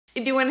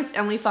Everyone, it's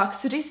Emily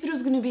Fox. Today's video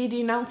is going to be the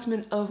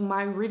announcement of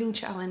my reading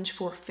challenge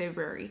for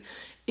February.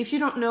 If you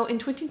don't know, in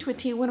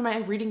 2020, one of my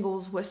reading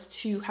goals was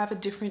to have a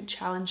different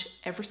challenge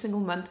every single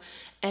month,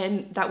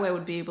 and that way I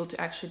would be able to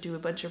actually do a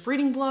bunch of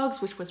reading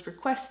vlogs, which was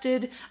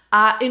requested.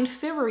 In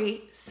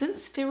February,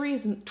 since February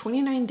is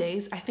 29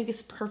 days, I think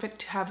it's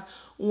perfect to have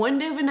one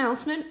day of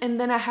announcement,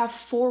 and then I have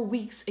 4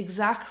 weeks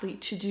exactly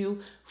to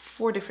do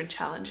 4 different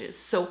challenges.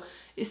 So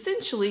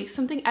essentially,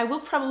 something I will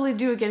probably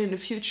do again in the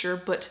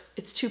future, but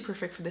it's too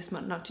perfect for this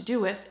month not to do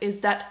with, is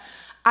that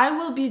I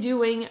will be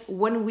doing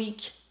 1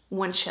 week,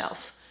 1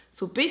 shelf.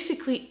 So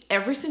basically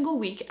every single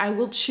week I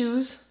will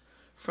choose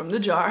from the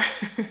jar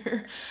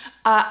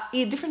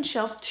a different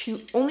shelf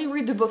to only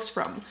read the books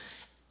from.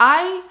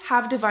 I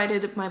have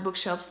divided my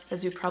bookshelves,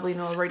 as you probably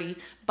know already,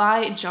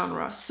 by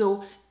genre.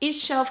 So each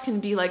shelf can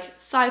be like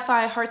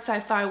sci-fi, hard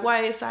sci-fi,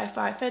 YA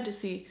sci-fi,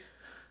 fantasy,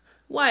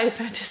 YA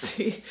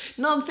fantasy,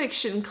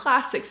 nonfiction,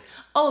 classics,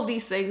 all of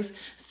these things.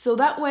 So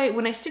that way,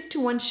 when I stick to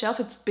one shelf,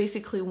 it's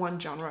basically one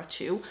genre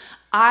too.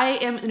 I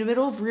am in the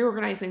middle of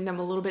reorganizing them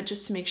a little bit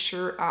just to make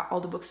sure all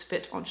the books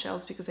fit on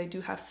shelves, because I do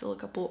have still a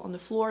couple on the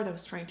floor that I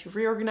was trying to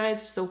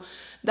reorganize. So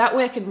that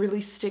way I can really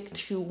stick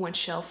to one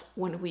shelf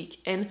 1 week.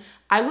 And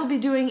I will be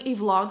doing a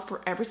vlog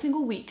for every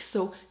single week.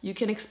 So you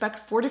can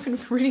expect 4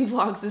 different reading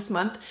vlogs this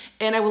month.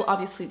 And I will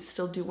obviously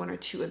still do 1 or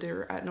 2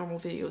 other normal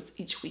videos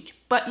each week.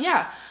 But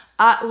yeah,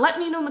 let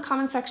me know in the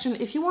comment section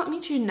if you want me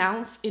to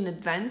announce in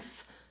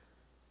advance,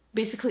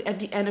 basically at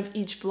the end of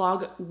each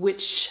vlog,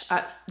 which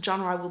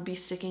genre I will be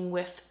sticking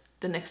with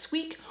the next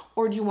week,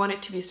 or do you want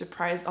it to be a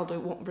surprise? Although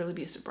it won't really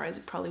be a surprise,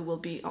 it probably will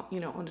be,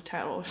 you know, on the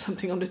title or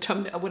something on the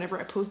thumbnail whenever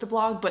I post a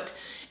vlog. But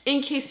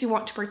in case you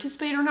want to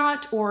participate or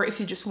not, or if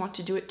you just want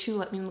to do it too,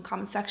 let me know in the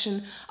comment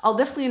section. I'll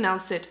definitely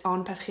announce it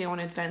on Patreon in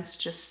advance,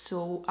 just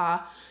so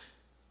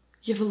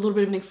you have a little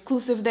bit of an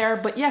exclusive there.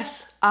 But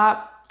yes,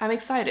 I'm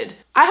excited.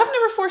 I have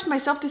never forced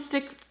myself to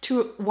stick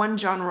to one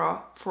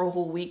genre for a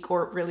whole week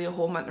or really a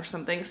whole month or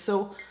something,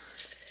 so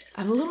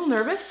I'm a little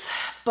nervous,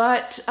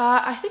 but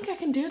I think I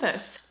can do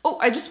this. Oh,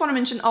 I just want to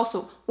mention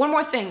also one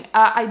more thing.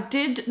 I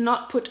did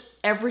not put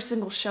every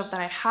single shelf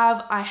that I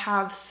have. I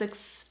have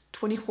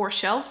 24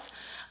 shelves,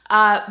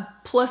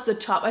 plus the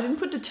top. I didn't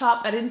put the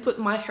top, I didn't put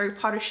my Harry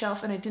Potter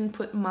shelf, and I didn't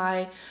put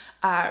my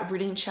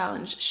reading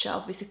challenge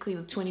shelf, basically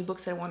the 20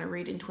 books that I want to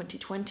read in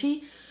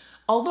 2020.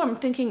 Although I'm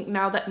thinking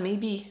now that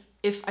maybe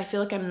if I feel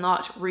like I'm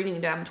not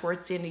reading them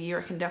towards the end of the year,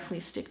 I can definitely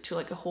stick to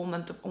like a whole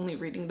month of only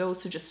reading those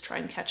to just try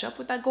and catch up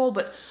with that goal.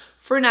 But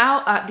for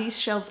now,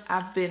 these shelves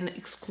have been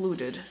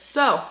excluded.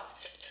 So,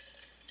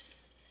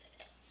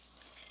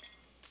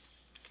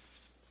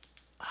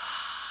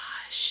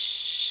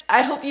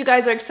 I hope you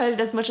guys are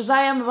excited as much as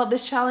I am about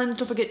this challenge.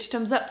 Don't forget to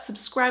thumbs up,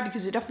 subscribe,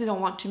 because you definitely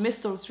don't want to miss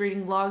those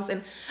reading vlogs.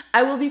 And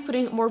I will be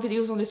putting more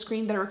videos on the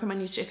screen that I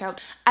recommend you check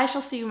out. I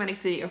shall see you in my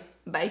next video.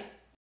 Bye.